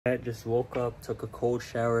I just woke up, took a cold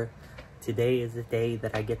shower. Today is the day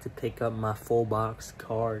that I get to pick up my full box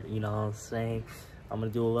card, you know what I'm saying? I'm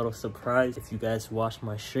gonna do a little surprise. If you guys watch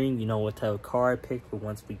my stream, you know what type of car I picked, but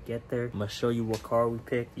once we get there, I'm gonna show you what car we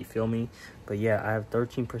picked, you feel me? But yeah, I have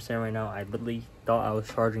 13% right now. I literally thought I was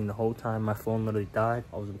charging the whole time. My phone literally died.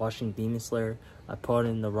 I was watching Demon Slayer. I put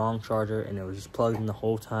in the wrong charger and it was just plugged in the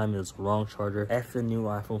whole time. It was the wrong charger. F the new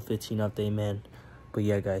iPhone 15 update, man. But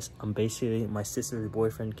yeah, guys, I'm basically, my sister's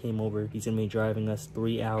boyfriend came over. He's gonna be driving us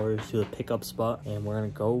 3 hours to a pickup spot, and we're gonna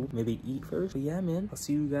go maybe eat first. But yeah, man, I'll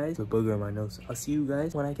see you guys. The booger on my nose. I'll see you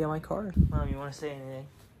guys when I get my car. Mom, you wanna say anything?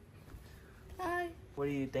 Hi. What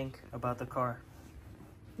do you think about the car?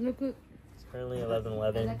 Look good. It's currently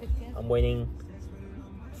 11:11. I'm waiting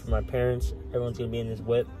for my parents. Everyone's gonna be in this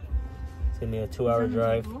whip. It's gonna be a 2-hour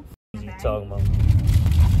drive. What are you talking about?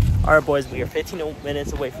 All right, boys, we are 15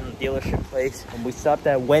 minutes away from the dealership place, and we stopped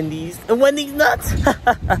at Wendy's. And Wendy's nuts!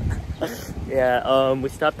 Yeah, we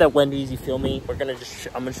stopped at Wendy's, you feel me? I'm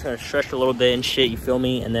just gonna stretch a little bit and shit, you feel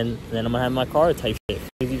me? And then I'm gonna have my car type shit.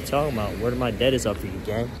 What are you talking about? Word of my dead is up for you,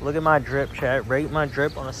 gang. Look at my drip, chat. Rate my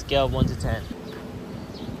drip on a scale of 1 to 10.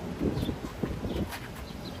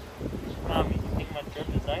 Mom, you think my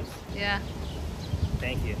drip is nice? Yeah.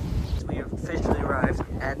 Thank you. We have officially arrived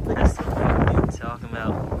at the destination. What are you talking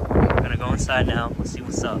about? We're gonna go inside now. Let's see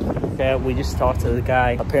what's up. Okay, we just talked to the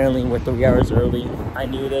guy. Apparently we're 3 hours early. I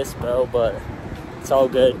knew this, bro, but it's all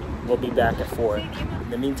good. We'll be back at 4. In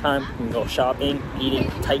the meantime, we can go shopping, eating,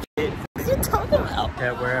 type shit. What are you talking about?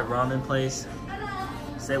 Okay, we're at ramen place.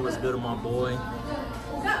 Say what's good to my boy.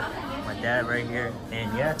 My dad right here.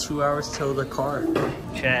 And yeah, 2 hours till the car.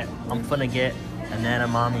 Chat, I'm finna get an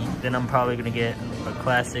edamame. Then I'm probably gonna get a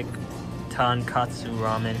classic tonkatsu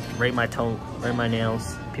ramen. Rate my toe, rate my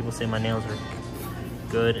nails. People say my nails are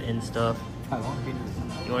good and stuff. I want to be.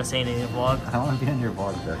 You want to say anything in the vlog? I want to be in your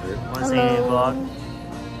vlog, Jeffrey. You want to say anything in the vlog?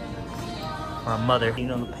 My mother. You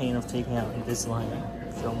know the pain of taking out this line.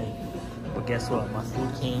 Feel me? But guess what? My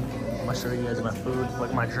food came. I'm gonna show you guys my food.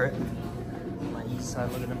 Look at my drip. My east side.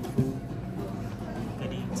 Look at the food.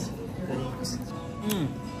 Good eats. Good eats.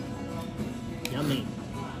 Yummy.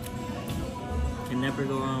 Can never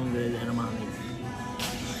go wrong with edamame.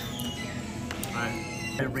 Alright.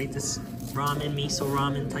 I rate this ramen, miso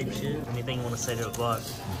ramen type shit. Anything you want to say to the vlog?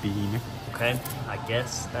 Bean. Okay, I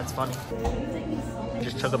guess that's funny.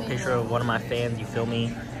 Just took a picture of one of my fans, you feel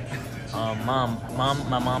me? My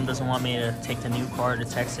mom doesn't want me to take the new car to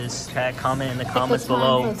Texas. Chat, comment in the comments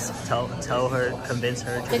below. Tell her, convince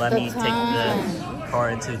her to let me take the car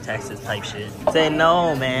into Texas type shit. Say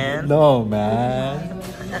no, man. No, man.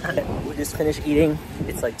 We just finished eating.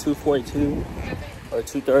 It's like 2:42 or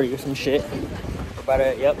 2:30 or some shit. We're about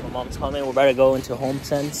to, yep, my mom's coming. We're about to go into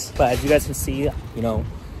HomeSense. But as you guys can see, you know,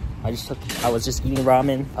 I was just eating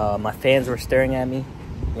ramen. My fans were staring at me.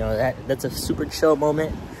 You know, that's a super chill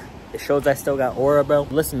moment. It shows I still got aura, bro.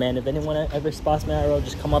 Listen, man, if anyone ever spots me,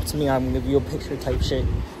 just come up to me. I'm gonna give you a picture type shit.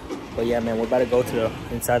 But yeah, man, we're about to go to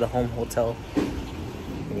inside the home hotel.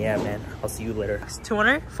 And yeah, man, I'll see you later. It's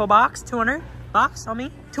 200, full box, 200. Box on me?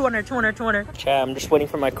 200, 200, 200. Chat, I'm just waiting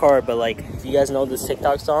for my car, but like, if you guys know this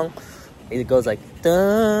TikTok song, it goes like,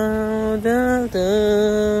 dun, dun,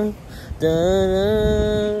 dun, dun,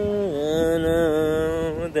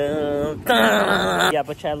 dun, dun, dun. Yeah,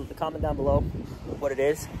 but chat, comment down below what it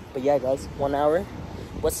is. But yeah, guys, 1 hour.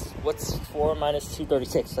 What's 4 minus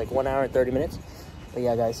 2:36? Like 1 hour and 30 minutes. But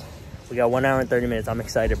yeah, guys, we got 1 hour and 30 minutes. I'm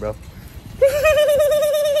excited, bro.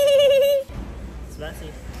 It's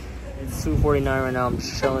messy. It's 2:49 right now. I'm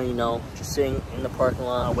just chilling, you know, just sitting in the parking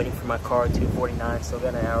lot, waiting for my car. 2:49, still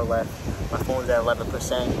got an hour left. My phone's at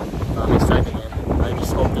 11%. I'm excited, man. I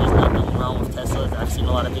just hope there's nothing wrong with Teslas. I've seen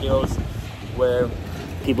a lot of videos where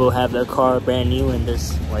people have their car brand new and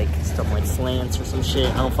there's like stuff like slants or some shit.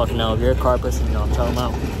 I don't fucking know. If you're a car person, you know what I'm talking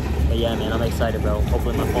about. But yeah, man, I'm excited, bro.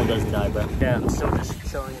 Hopefully my phone doesn't die, bro. Yeah, I'm still just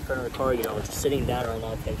chilling in front of the car, you know, just sitting down right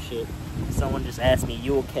now type shit. Someone just asked me,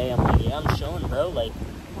 you okay? I'm like, yeah, I'm chilling, bro. Like,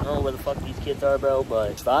 I don't know where the fuck these kids are, bro, but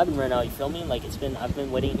it's vibing right now, you feel me? Like, I've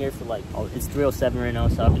been waiting here for like, oh, it's 3:07 right now,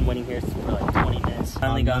 so I've been waiting here for like 20 minutes.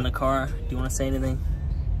 Finally got in the car. Do you want to say anything?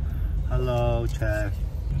 Hello, Chad.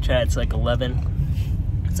 Chad, it's like 11.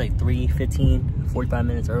 It's like 3:15, 45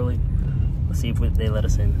 minutes early. Let's see if they let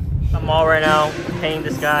us in. I'm all right now, paying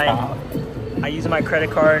this guy. I use my credit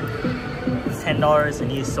card. It's $10 and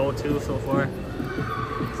he's sold 2 so far.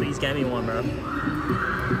 Please get me one, bro.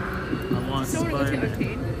 I want to spend.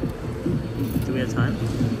 Do we have time?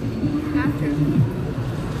 After.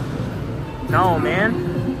 No, man.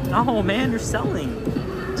 No, man, you're selling.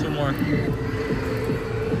 2 more.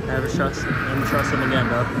 Never trust him again,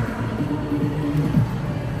 bro.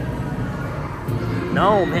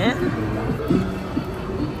 No, man.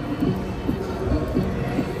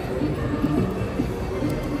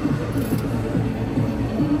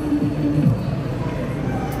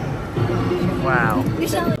 Wow.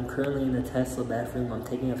 I'm currently in the Tesla bathroom. I'm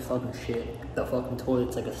taking a fucking shit. The fucking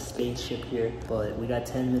toilet's like a spaceship here. But we got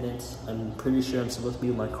 10 minutes. I'm pretty sure I'm supposed to be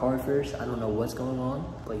with my car first. I don't know what's going on.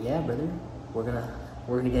 But yeah, brother. We're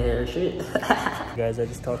gonna get our shit. Guys, I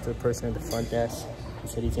just talked to the person at the front desk. He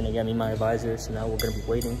said he's gonna get me my advisor. So now we're gonna be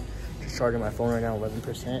waiting. Just charging my phone right now,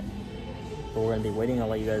 11%. But we're gonna be waiting. I'll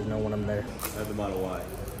let you guys know when I'm there. I have the Model Y.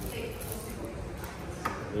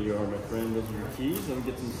 There you are, my friend. Those are your keys. Let me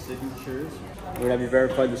get some signatures. I'm going to have you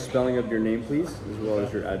verify the spelling of your name, please, as well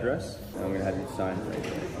as your address. And I'm going to have you sign right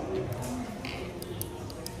there.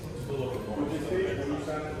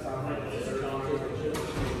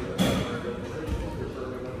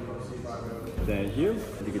 Thank you.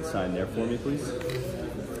 If you could sign there for me, please.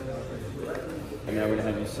 And now I'm going to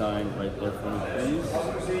have you sign right there for me, please.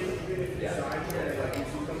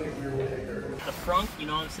 The front, you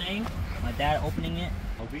know what I'm saying? My dad opening it.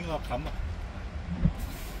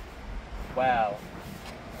 Wow.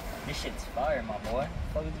 This shit's fire, my boy.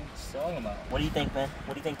 What are you talking about? What do you think, man?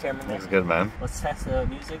 What do you think, cameraman? That's good, man. Let's test the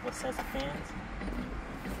music. Let's test the fans.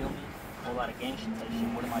 You feel me? A whole lot of gang shit type shit.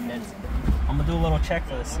 What am I dead? I'm gonna do a little check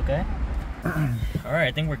for this, okay? Alright,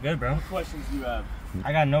 I think we're good, bro. What questions do you have?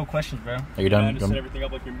 I got no questions, bro. Are you done? To set everything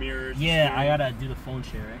up like your mirrors. Yeah, I gotta do the phone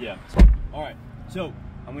shit, right? Yeah. Alright, so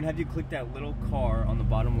I'm gonna have you click that little car on the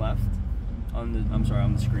bottom left. On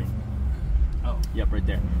the screen. Oh. Yep, right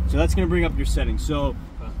there. So that's gonna bring up your settings. So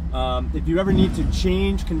if you ever need to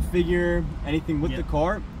change, configure anything with the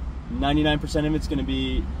car, 99% of it's gonna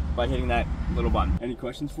be by hitting that little button. Any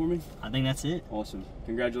questions for me? I think that's it. Awesome.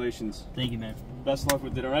 Congratulations. Thank you, man. Best luck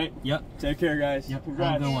with it, alright? Yep. Take care, guys. Yep.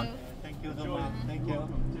 Congrats. Have a good one. Thank you so much. Thank you.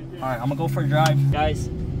 Alright, I'm gonna go for a drive. Guys,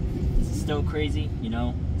 this is still crazy, you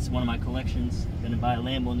know. It's one of my collections. I'm gonna buy a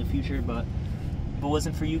Lambo in the future, but if it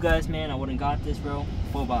wasn't for you guys, man, I wouldn't got this, bro.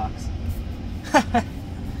 Full box.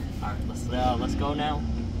 Alright, let's go now.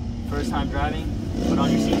 First time driving. Put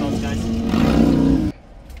on your seatbelts, guys.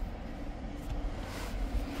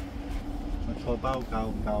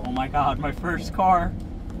 Oh my god, my first car.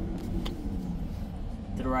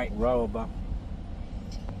 To the right. Wow,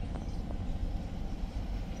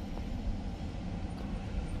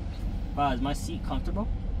 is my seat comfortable?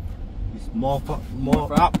 It's more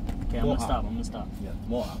up. Okay, I'm gonna stop. Yeah,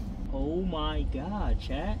 more up. Oh my god,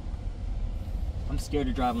 chat. I'm scared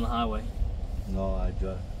to drive on the highway. No, I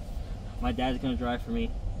drive. My dad's gonna drive for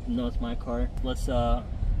me. You know it's my car. Let's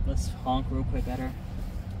honk real quick at her.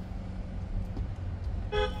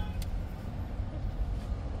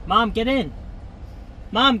 Mom, get in!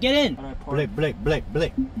 Mom, get in!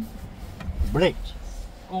 Brake.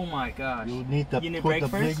 Oh my gosh. You need to put put the the brake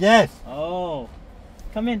brake. first? Yes. Oh.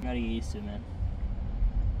 Come in. Gotta get used to it, man.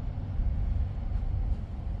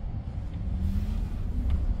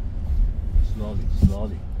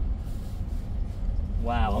 Slowly.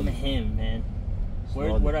 Wow, I'm him, man. Where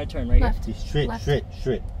Slowly. do I turn? Right Left. here?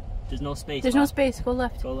 Straight. There's no space. There's no space. Go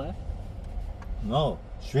left. Go left? No,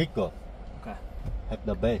 straight go. Okay. Have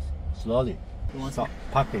the base. Slowly. You want Stop.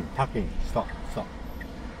 Parking. Stop.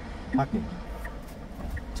 Parking.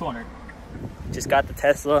 200. Just got the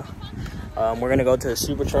Tesla. We're gonna go to the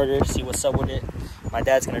supercharger, see what's up with it. My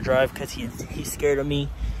dad's gonna drive because he's scared of me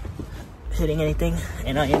hitting anything,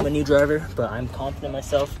 and I am a new driver, but I'm confident in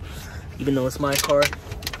myself. Even though it's my car,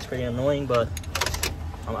 it's pretty annoying, but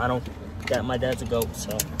I don't. My dad's a goat,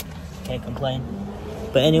 so can't complain.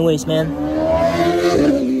 But anyways,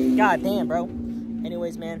 man. God damn, bro.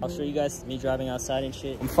 Anyways, man, I'll show you guys me driving outside and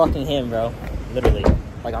shit. I'm fucking him, bro. Literally,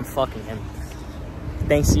 like I'm fucking him.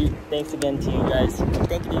 Thanks again to you guys.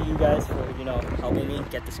 Thank you to you guys for, you know, helping me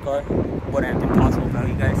get this car. Wouldn't have been possible without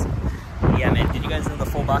you guys. But yeah, man, did you guys know the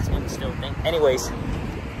full box made me still think? Anyways,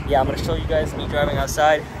 yeah, I'm gonna show you guys me driving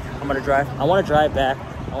outside. I'm gonna drive. I wanna drive back.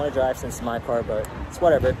 I wanna drive since it's my car, but it's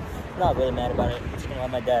whatever. I'm not really mad about it. I'm just gonna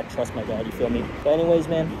let my dad trust my dad, you feel me? But anyways,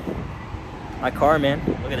 man, my car, man.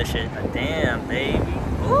 Look at this shit. Damn, baby.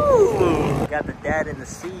 Ooh! Got the dad in the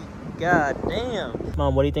seat. God damn.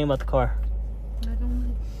 Mom, what do you think about the car? I don't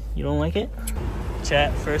like. You don't like it?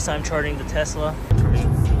 Chat, first time charging the Tesla.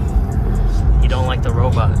 You don't like the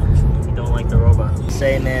robot. You don't like the robot.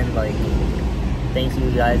 Say, man, like, thank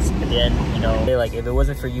you guys again, you know. Like, if it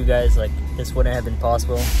wasn't for you guys, like, this wouldn't have been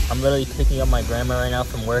possible. I'm literally picking up my grandma right now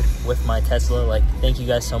from work with my Tesla. Like, thank you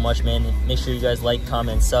guys so much, man. Make sure you guys like,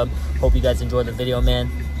 comment, sub. Hope you guys enjoyed the video, man.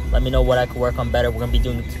 Let me know what I could work on better. We're gonna be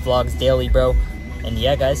doing vlogs daily, bro. And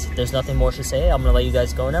yeah, guys, there's nothing more to say. I'm gonna let you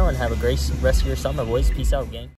guys go now and have a great rest of your summer, boys. Peace out, gang.